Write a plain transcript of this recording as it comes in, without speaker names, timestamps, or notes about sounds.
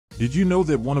Did you know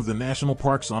that one of the national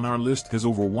parks on our list has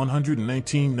over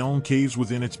 119 known caves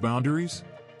within its boundaries?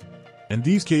 And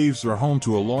these caves are home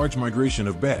to a large migration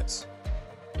of bats.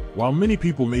 While many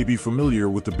people may be familiar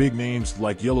with the big names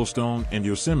like Yellowstone and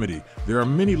Yosemite, there are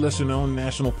many lesser-known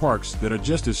national parks that are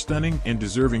just as stunning and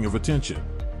deserving of attention.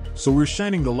 So we're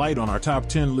shining the light on our top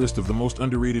 10 list of the most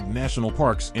underrated national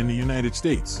parks in the United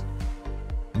States.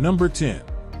 Number 10.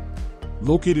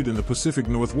 Located in the Pacific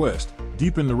Northwest,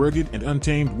 deep in the rugged and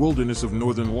untamed wilderness of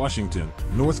northern Washington,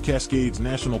 North Cascades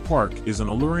National Park is an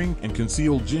alluring and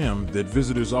concealed gem that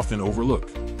visitors often overlook.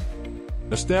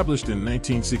 Established in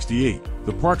 1968,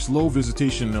 the park's low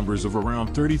visitation numbers of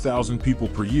around 30,000 people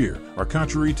per year are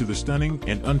contrary to the stunning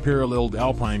and unparalleled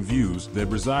alpine views that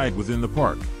reside within the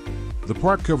park. The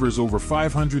park covers over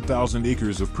 500,000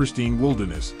 acres of pristine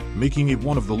wilderness, making it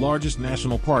one of the largest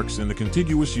national parks in the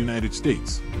contiguous United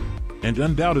States. And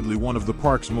undoubtedly one of the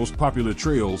park's most popular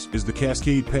trails is the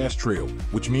Cascade Pass Trail,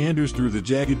 which meanders through the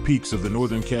jagged peaks of the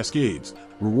northern Cascades,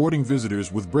 rewarding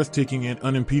visitors with breathtaking and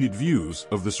unimpeded views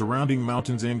of the surrounding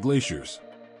mountains and glaciers.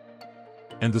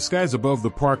 And the skies above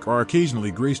the park are occasionally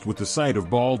graced with the sight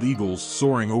of bald eagles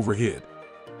soaring overhead.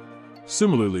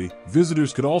 Similarly,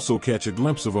 visitors could also catch a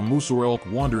glimpse of a moose or elk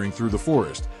wandering through the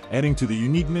forest, adding to the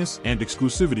uniqueness and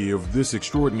exclusivity of this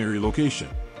extraordinary location.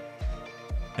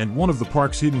 And one of the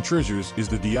park's hidden treasures is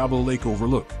the Diablo Lake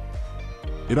Overlook.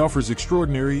 It offers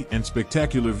extraordinary and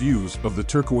spectacular views of the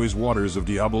turquoise waters of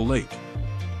Diablo Lake.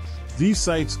 These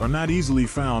sights are not easily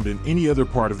found in any other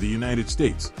part of the United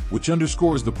States, which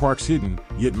underscores the park's hidden,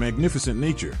 yet magnificent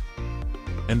nature.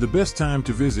 And the best time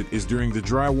to visit is during the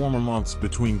dry, warmer months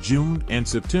between June and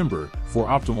September for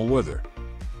optimal weather.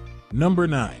 Number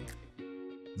 9.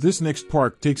 This next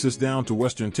park takes us down to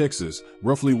western Texas,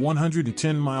 roughly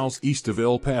 110 miles east of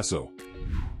El Paso.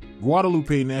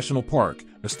 Guadalupe National Park,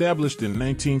 established in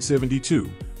 1972,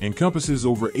 encompasses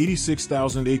over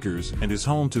 86,000 acres and is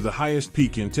home to the highest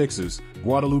peak in Texas,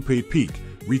 Guadalupe Peak,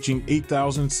 reaching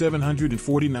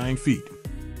 8,749 feet.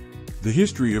 The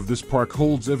history of this park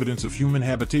holds evidence of human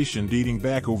habitation dating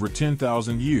back over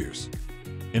 10,000 years.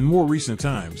 In more recent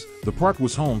times, the park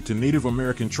was home to Native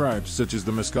American tribes such as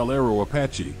the Mescalero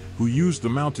Apache, who used the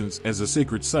mountains as a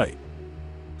sacred site.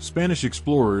 Spanish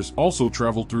explorers also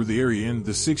traveled through the area in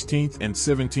the 16th and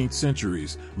 17th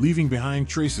centuries, leaving behind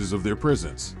traces of their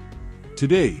presence.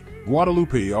 Today,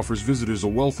 Guadalupe offers visitors a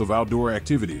wealth of outdoor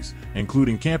activities,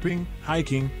 including camping,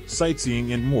 hiking,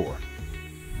 sightseeing, and more.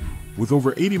 With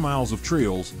over 80 miles of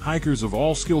trails, hikers of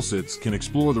all skill sets can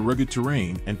explore the rugged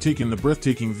terrain and take in the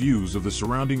breathtaking views of the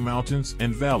surrounding mountains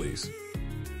and valleys.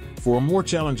 For a more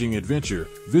challenging adventure,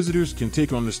 visitors can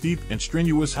take on the steep and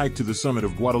strenuous hike to the summit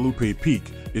of Guadalupe Peak.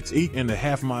 It's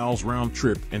 8.5 miles round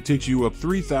trip and takes you up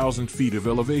 3,000 feet of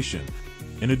elevation.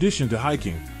 In addition to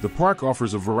hiking, the park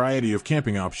offers a variety of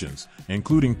camping options,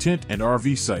 including tent and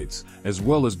RV sites, as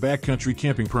well as backcountry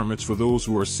camping permits for those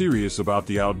who are serious about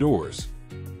the outdoors.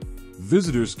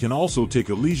 Visitors can also take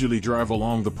a leisurely drive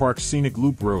along the park's scenic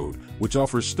loop road, which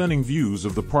offers stunning views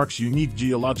of the park's unique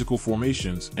geological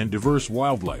formations and diverse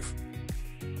wildlife.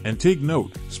 And take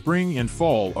note, spring and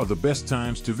fall are the best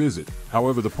times to visit,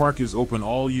 however the park is open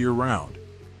all year round.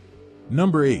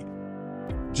 Number 8.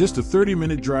 Just a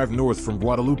 30-minute drive north from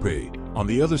Guadalupe, on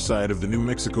the other side of the New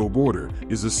Mexico border,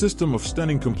 is a system of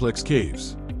stunning complex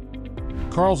caves.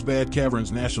 Carlsbad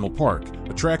Caverns National Park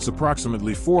attracts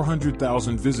approximately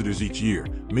 400,000 visitors each year,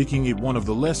 making it one of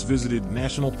the less visited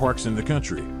national parks in the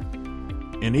country.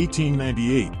 In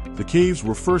 1898, the caves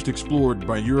were first explored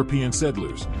by European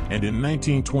settlers, and in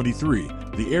 1923,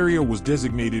 the area was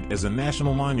designated as a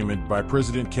national monument by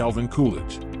President Calvin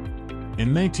Coolidge.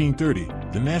 In 1930,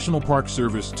 the National Park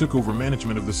Service took over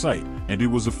management of the site, and it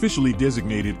was officially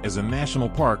designated as a national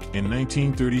park in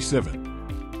 1937.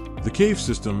 The cave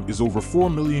system is over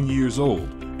 4 million years old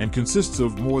and consists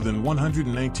of more than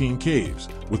 119 caves,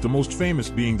 with the most famous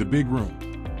being the Big Room.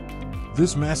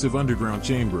 This massive underground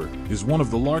chamber is one of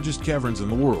the largest caverns in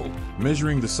the world,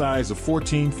 measuring the size of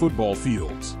 14 football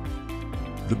fields.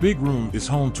 The Big Room is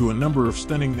home to a number of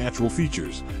stunning natural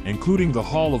features, including the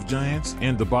Hall of Giants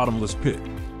and the Bottomless Pit.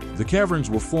 The caverns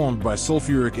were formed by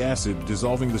sulfuric acid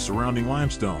dissolving the surrounding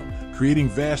limestone, creating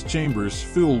vast chambers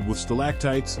filled with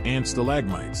stalactites and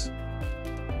stalagmites.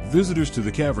 Visitors to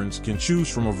the caverns can choose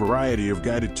from a variety of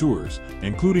guided tours,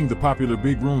 including the popular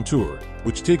Big Room Tour,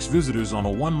 which takes visitors on a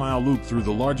 1-mile loop through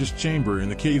the largest chamber in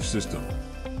the cave system.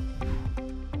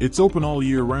 It's open all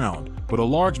year round, but a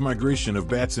large migration of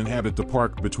bats inhabit the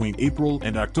park between April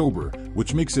and October,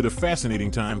 which makes it a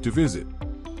fascinating time to visit.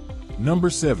 Number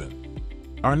 7.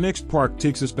 Our next park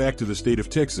takes us back to the state of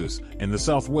Texas and the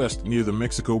southwest near the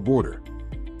Mexico border.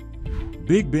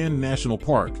 Big Bend National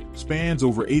Park spans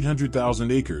over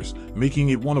 800,000 acres, making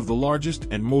it one of the largest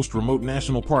and most remote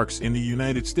national parks in the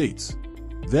United States.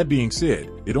 That being said,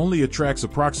 it only attracts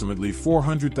approximately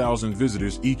 400,000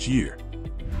 visitors each year.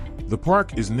 The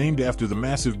park is named after the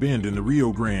massive bend in the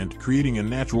Rio Grande, creating a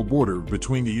natural border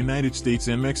between the United States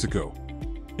and Mexico.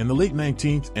 In the late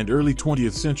 19th and early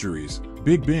 20th centuries,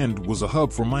 Big Bend was a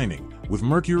hub for mining, with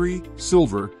mercury,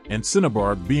 silver, and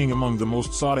cinnabar being among the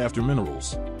most sought-after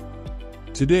minerals.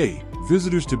 Today,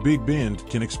 visitors to Big Bend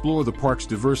can explore the park's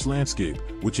diverse landscape,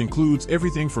 which includes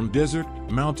everything from desert,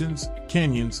 mountains,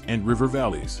 canyons, and river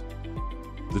valleys.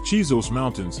 The Chizos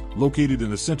Mountains, located in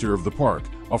the center of the park,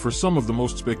 offer some of the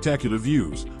most spectacular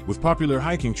views, with popular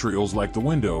hiking trails like the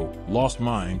Window, Lost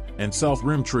Mine, and South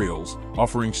Rim trails,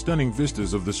 offering stunning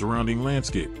vistas of the surrounding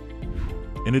landscape.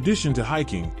 In addition to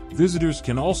hiking, visitors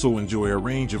can also enjoy a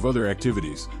range of other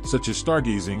activities, such as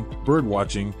stargazing,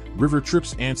 birdwatching, river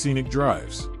trips, and scenic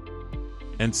drives.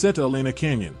 And Santa Elena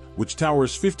Canyon, which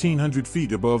towers 1,500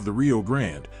 feet above the Rio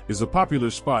Grande, is a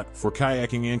popular spot for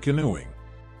kayaking and canoeing.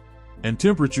 And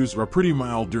temperatures are pretty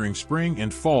mild during spring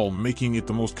and fall, making it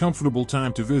the most comfortable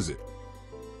time to visit.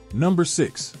 Number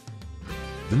 6.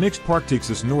 The next park takes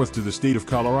us north to the state of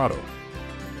Colorado.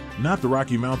 Not the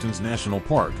Rocky Mountains National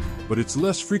Park, but its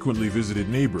less frequently visited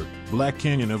neighbor, Black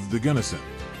Canyon of the Gunnison.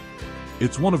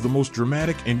 It's one of the most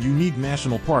dramatic and unique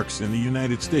national parks in the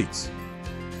United States.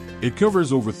 It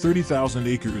covers over 30,000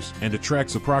 acres and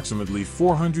attracts approximately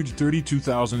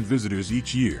 432,000 visitors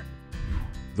each year.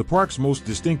 The park's most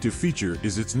distinctive feature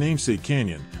is its namesake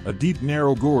canyon, a deep,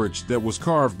 narrow gorge that was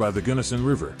carved by the Gunnison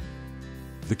River.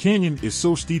 The canyon is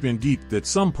so steep and deep that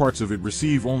some parts of it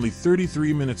receive only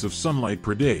 33 minutes of sunlight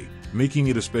per day, making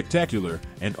it a spectacular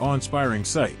and awe-inspiring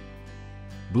sight.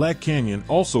 Black Canyon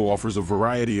also offers a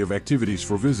variety of activities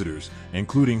for visitors,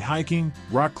 including hiking,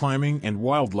 rock climbing, and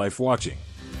wildlife watching.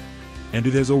 And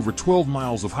it has over 12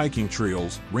 miles of hiking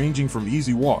trails, ranging from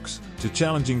easy walks to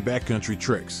challenging backcountry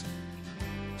treks.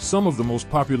 Some of the most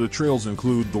popular trails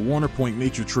include the Warner Point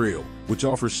Nature Trail, which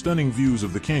offers stunning views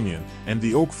of the canyon, and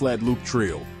the Oak Flat Loop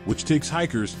Trail, which takes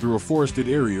hikers through a forested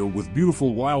area with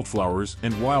beautiful wildflowers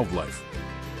and wildlife.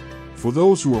 For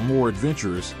those who are more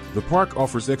adventurous, the park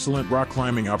offers excellent rock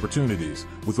climbing opportunities,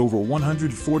 with over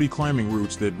 140 climbing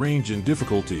routes that range in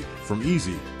difficulty from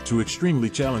easy to extremely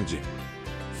challenging.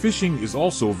 Fishing is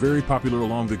also very popular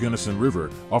along the Gunnison River,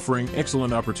 offering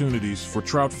excellent opportunities for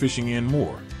trout fishing and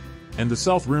more. And the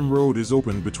South Rim Road is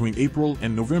open between April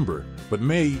and November, but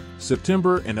May,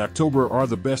 September, and October are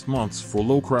the best months for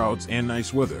low crowds and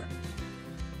nice weather.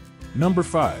 Number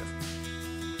 5.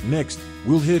 Next,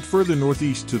 we'll head further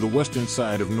northeast to the western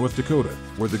side of North Dakota,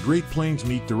 where the Great Plains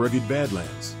meet the rugged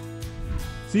Badlands.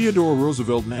 Theodore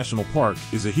Roosevelt National Park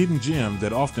is a hidden gem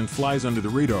that often flies under the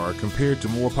radar compared to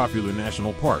more popular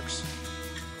national parks.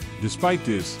 Despite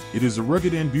this, it is a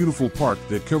rugged and beautiful park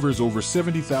that covers over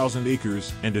 70,000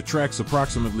 acres and attracts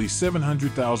approximately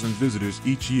 700,000 visitors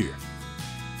each year.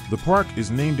 The park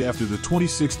is named after the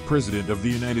 26th President of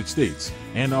the United States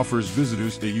and offers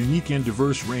visitors a unique and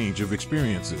diverse range of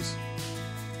experiences.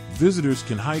 Visitors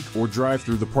can hike or drive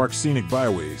through the park's scenic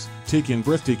byways, take in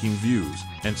breathtaking views,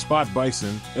 and spot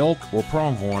bison, elk, or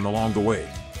pronghorn along the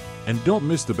way. And don't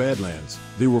miss the Badlands.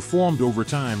 They were formed over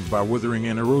time by weathering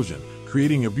and erosion,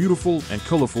 creating a beautiful and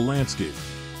colorful landscape.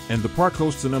 And the park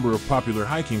hosts a number of popular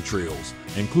hiking trails,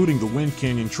 including the Wind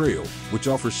Canyon Trail, which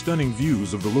offers stunning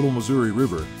views of the Little Missouri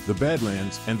River, the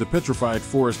Badlands, and the Petrified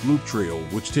Forest Loop Trail,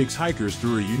 which takes hikers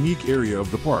through a unique area of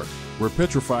the park, where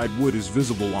petrified wood is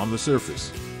visible on the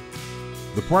surface.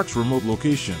 The park's remote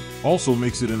location also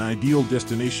makes it an ideal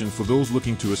destination for those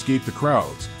looking to escape the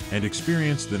crowds and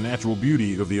experience the natural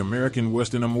beauty of the American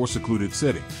West in a more secluded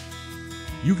setting.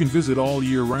 You can visit all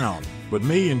year round, but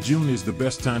May and June is the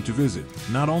best time to visit.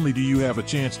 Not only do you have a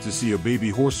chance to see a baby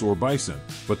horse or bison,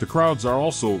 but the crowds are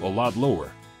also a lot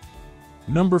lower.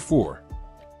 Number 4.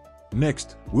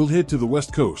 Next, we'll head to the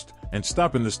West Coast and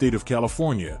stop in the state of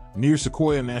California, near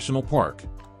Sequoia National Park.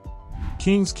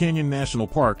 Kings Canyon National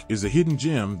Park is a hidden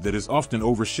gem that is often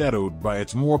overshadowed by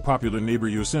its more popular neighbor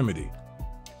Yosemite.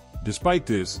 Despite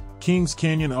this, Kings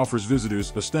Canyon offers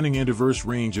visitors a stunning and diverse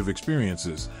range of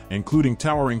experiences, including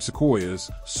towering sequoias,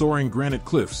 soaring granite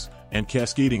cliffs, and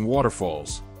cascading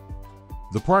waterfalls.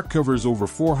 The park covers over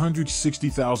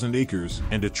 460,000 acres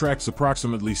and attracts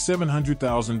approximately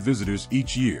 700,000 visitors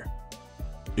each year.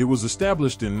 It was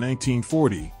established in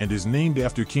 1940 and is named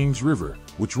after Kings River,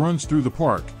 which runs through the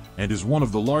park and is one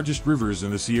of the largest rivers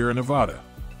in the Sierra Nevada.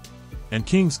 And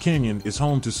Kings Canyon is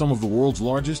home to some of the world's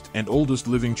largest and oldest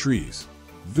living trees.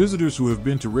 Visitors who have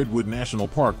been to Redwood National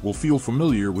Park will feel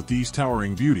familiar with these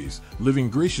towering beauties, living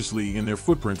graciously in their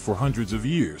footprint for hundreds of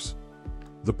years.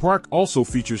 The park also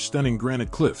features stunning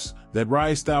granite cliffs that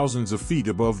rise thousands of feet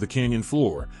above the canyon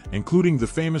floor, including the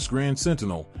famous Grand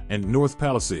Sentinel and North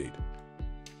Palisade.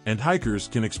 And hikers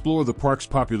can explore the park's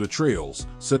popular trails,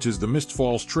 such as the Mist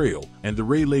Falls Trail and the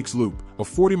Ray Lakes Loop, a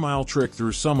 40-mile trek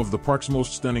through some of the park's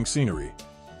most stunning scenery.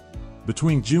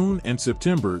 Between June and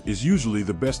September is usually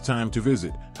the best time to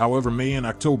visit, however May and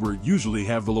October usually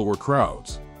have the lower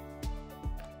crowds.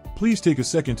 Please take a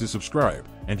second to subscribe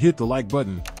and hit the like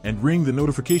button and ring the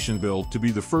notification bell to be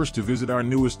the first to visit our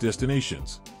newest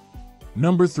destinations.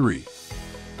 Number 3.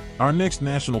 Our next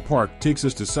national park takes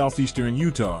us to southeastern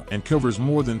Utah and covers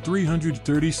more than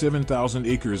 337,000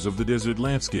 acres of the desert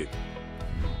landscape.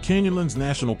 Canyonlands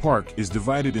National Park is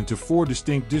divided into 4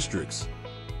 distinct districts: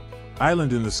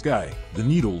 Island in the Sky, the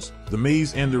Needles, the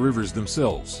Maze, and the rivers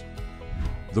themselves.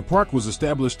 The park was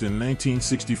established in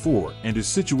 1964 and is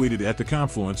situated at the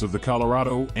confluence of the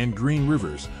Colorado and Green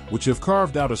Rivers, which have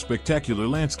carved out a spectacular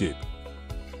landscape.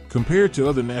 Compared to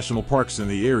other national parks in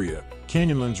the area,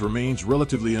 Canyonlands remains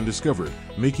relatively undiscovered,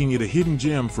 making it a hidden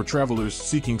gem for travelers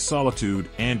seeking solitude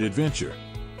and adventure.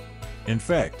 In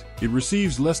fact, it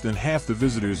receives less than half the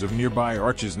visitors of nearby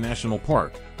Arches National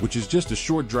Park, which is just a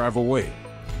short drive away.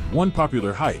 One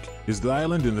popular hike is the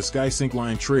Island in the Sky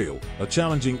Syncline Trail, a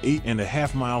challenging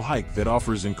 8.5-mile hike that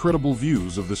offers incredible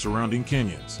views of the surrounding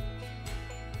canyons.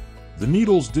 The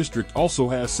Needles District also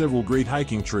has several great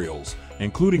hiking trails,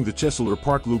 including the Chesler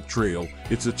Park Loop Trail.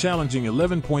 It's a challenging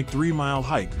 11.3-mile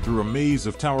hike through a maze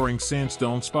of towering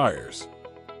sandstone spires.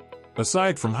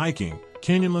 Aside from hiking,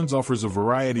 Canyonlands offers a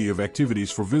variety of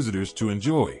activities for visitors to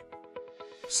enjoy.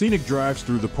 Scenic drives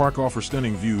through the park offer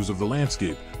stunning views of the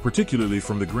landscape, particularly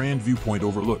from the Grand Viewpoint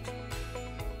overlook.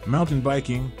 Mountain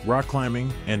biking, rock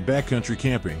climbing, and backcountry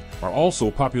camping are also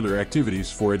popular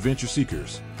activities for adventure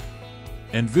seekers.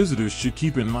 And visitors should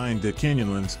keep in mind that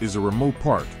Canyonlands is a remote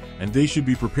park, and they should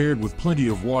be prepared with plenty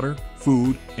of water,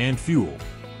 food, and fuel.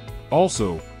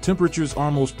 Also, temperatures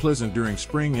are most pleasant during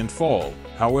spring and fall.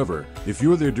 However, if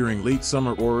you're there during late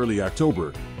summer or early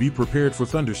October, be prepared for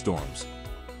thunderstorms.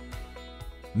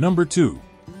 Number 2.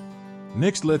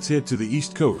 Next, let's head to the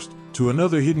East Coast, to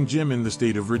another hidden gem in the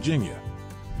state of Virginia.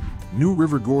 New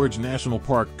River Gorge National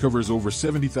Park covers over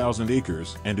 70,000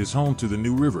 acres and is home to the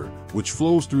New River, which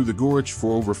flows through the gorge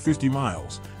for over 50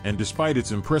 miles, and despite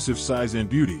its impressive size and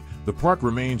beauty, the park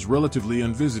remains relatively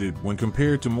unvisited when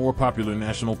compared to more popular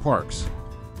national parks.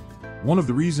 One of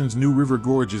the reasons New River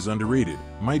Gorge is underrated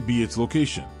might be its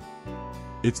location.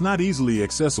 It's not easily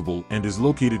accessible and is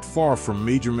located far from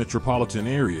major metropolitan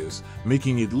areas,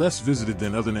 making it less visited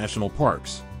than other national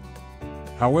parks.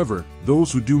 However,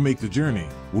 those who do make the journey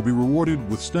will be rewarded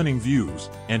with stunning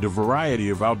views and a variety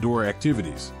of outdoor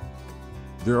activities.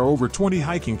 There are over 20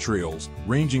 hiking trails,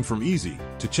 ranging from easy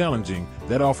to challenging,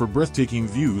 that offer breathtaking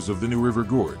views of the New River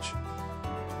Gorge.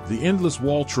 The Endless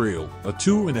Wall Trail, a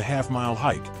 2.5-mile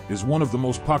hike, is one of the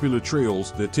most popular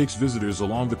trails that takes visitors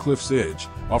along the cliff's edge,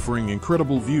 offering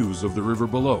incredible views of the river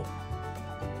below.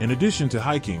 In addition to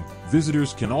hiking,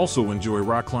 visitors can also enjoy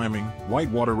rock climbing,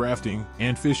 whitewater rafting,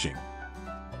 and fishing.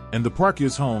 And the park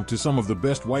is home to some of the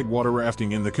best whitewater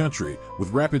rafting in the country,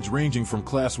 with rapids ranging from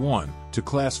Class 1 to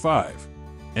Class 5.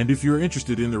 And if you're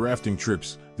interested in the rafting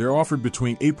trips, they're offered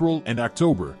between April and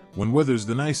October, when weather's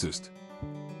the nicest.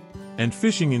 And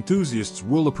fishing enthusiasts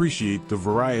will appreciate the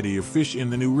variety of fish in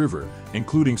the New River,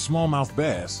 including smallmouth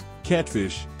bass,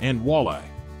 catfish, and walleye.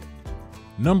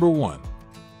 Number 1.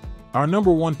 Our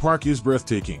number 1 park is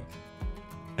breathtaking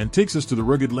and takes us to the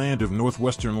rugged land of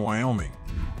northwestern Wyoming.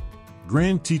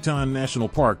 Grand Teton National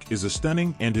Park is a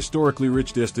stunning and historically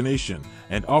rich destination,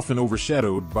 and often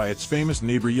overshadowed by its famous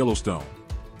neighbor Yellowstone.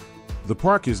 The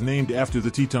park is named after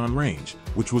the Teton Range,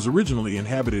 which was originally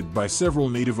inhabited by several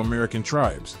Native American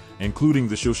tribes, including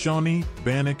the Shoshone,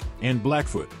 Bannock, and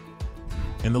Blackfoot.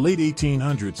 In the late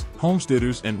 1800s,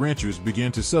 homesteaders and ranchers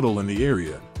began to settle in the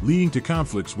area, leading to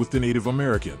conflicts with the Native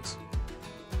Americans.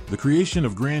 The creation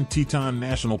of Grand Teton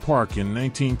National Park in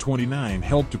 1929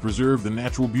 helped to preserve the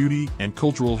natural beauty and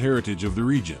cultural heritage of the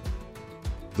region.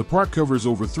 The park covers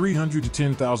over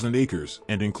 310,000 acres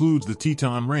and includes the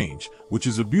Teton Range, which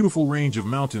is a beautiful range of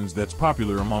mountains that's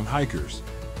popular among hikers.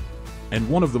 And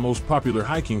one of the most popular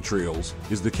hiking trails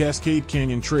is the Cascade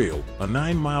Canyon Trail, a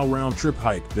 9-mile round-trip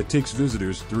hike that takes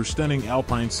visitors through stunning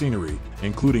alpine scenery,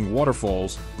 including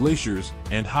waterfalls, glaciers,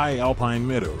 and high alpine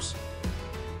meadows.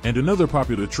 And another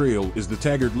popular trail is the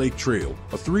Taggart Lake Trail,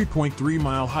 a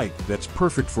 3.3-mile hike that's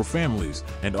perfect for families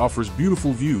and offers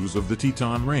beautiful views of the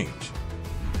Teton Range.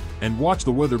 And watch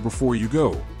the weather before you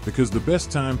go, because the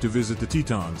best time to visit the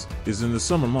Tetons is in the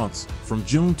summer months, from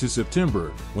June to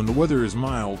September, when the weather is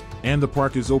mild and the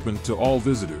park is open to all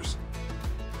visitors.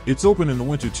 It's open in the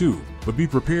winter too, but be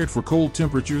prepared for cold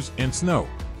temperatures and snow.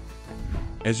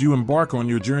 As you embark on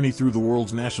your journey through the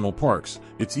world's national parks,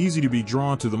 it's easy to be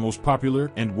drawn to the most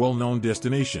popular and well-known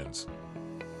destinations.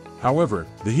 However,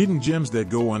 the hidden gems that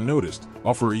go unnoticed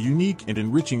offer a unique and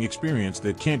enriching experience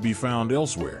that can't be found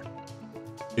elsewhere.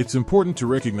 It's important to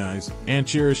recognize and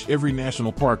cherish every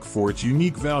national park for its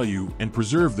unique value and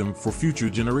preserve them for future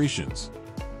generations.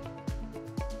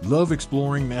 Love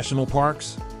exploring national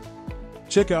parks?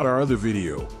 Check out our other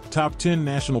video, Top 10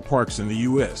 National Parks in the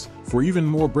U.S., for even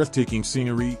more breathtaking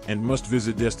scenery and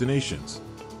must-visit destinations.